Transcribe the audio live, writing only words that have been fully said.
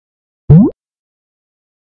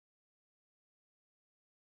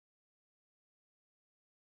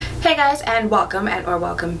Hey guys, and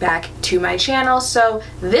welcome back to my channel. So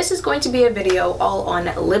this is going to be a video all on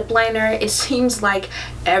lip liner. It seems like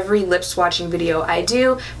every lip swatching video I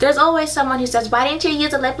do, there's always someone who says, why didn't you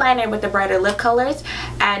use a lip liner with the brighter lip colors?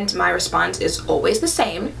 And my response is always the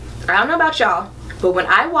same. I don't know about y'all, but when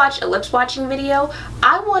I watch a lip swatching video,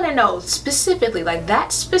 I want to know specifically, like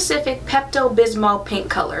that specific Pepto-Bismol pink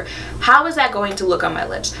color, how is that going to look on my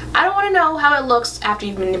lips? I don't want to know how it looks after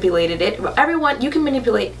you've manipulated it. Everyone, you can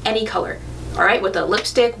manipulate any color, alright? With a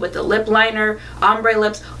lipstick, with a lip liner, ombre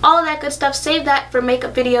lips, all of that good stuff. Save that for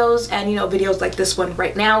makeup videos and, you know, videos like this one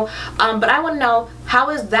right now. But I want to know,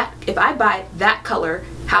 how is that, if I buy that color,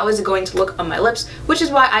 how is it going to look on my lips? Which is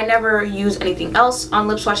why I never use anything else on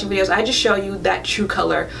lip swatching videos. I just show you that true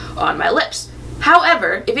color on my lips.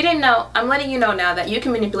 However, if you didn't know, I'm letting you know now that you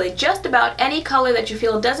can manipulate just about any color that you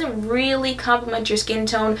feel doesn't really complement your skin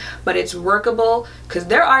tone, but it's workable, because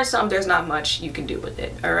there's not much you can do with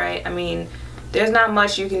it, alright? I mean, there's not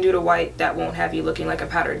much you can do to white that won't have you looking like a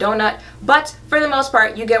powdered donut, but for the most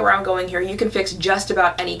part, you get where I'm going here. You can fix just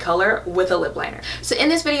about any color with a lip liner. So in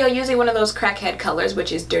this video, using one of those crackhead colors,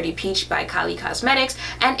 which is Dirty Peach by Kylie Cosmetics,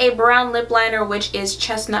 and a brown lip liner, which is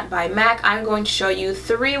Chestnut by MAC, I'm going to show you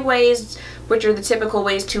 3 ways, which are the typical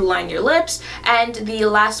ways to line your lips, and the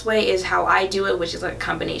last way is how I do it, which is like a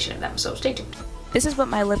combination of them, so stay tuned. This is what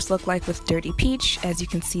my lips look like with Dirty Peach. As you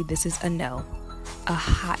can see, this is a no. A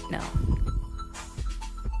hot no.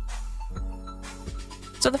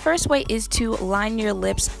 So the first way is to line your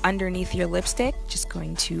lips underneath your lipstick. Just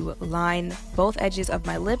going to line both edges of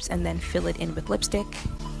my lips and then fill it in with lipstick.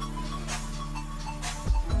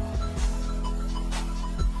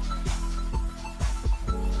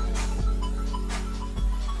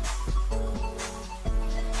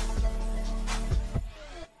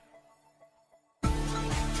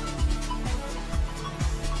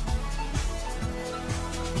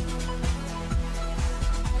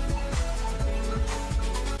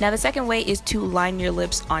 Now the second way is to line your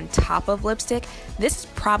lips on top of lipstick. This is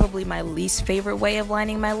probably my least favorite way of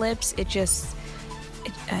lining my lips. No.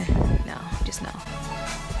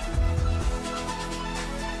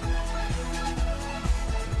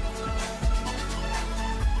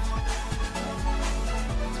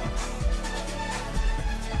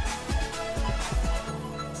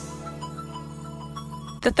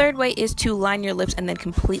 The third way is to line your lips and then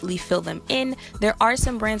completely fill them in. There are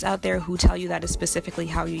some brands out there who tell you that is specifically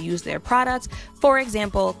how you use their products. For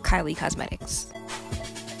example, Kylie Cosmetics.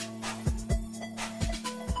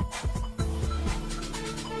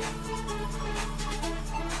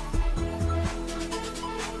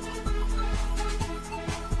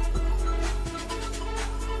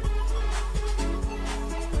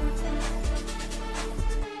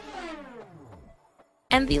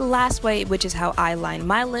 And the last way, which is how I line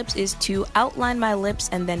my lips, is to outline my lips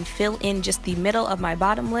and then fill in just the middle of my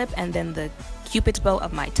bottom lip and then the cupid's bow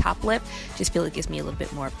of my top lip. Just feel it gives me a little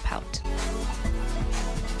bit more of a pout.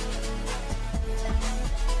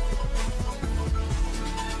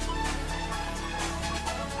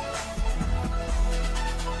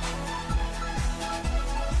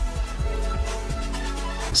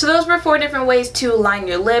 So those were 4 different ways to line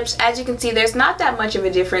your lips. As you can see, there's not that much of a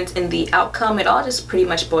difference in the outcome. It all just pretty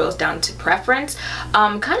much boils down to preference.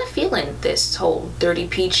 Kind of feeling this whole Dirty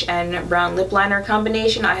Peach and brown lip liner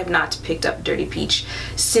combination. I have not picked up Dirty Peach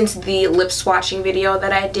since the lip swatching video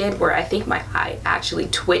that I did, where I think my eye actually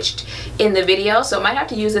twitched in the video. So I might have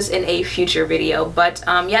to use this in a future video. But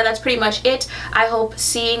yeah, that's pretty much it. I hope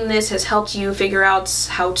seeing this has helped you figure out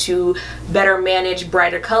how to better manage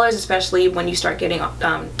brighter colors, especially when you start getting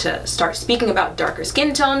to start speaking about darker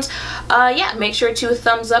skin tones. Yeah, make sure to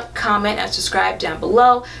thumbs up, comment, and subscribe down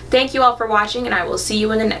below. Thank you all for watching, and I will see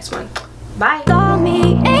you in the next one. Bye!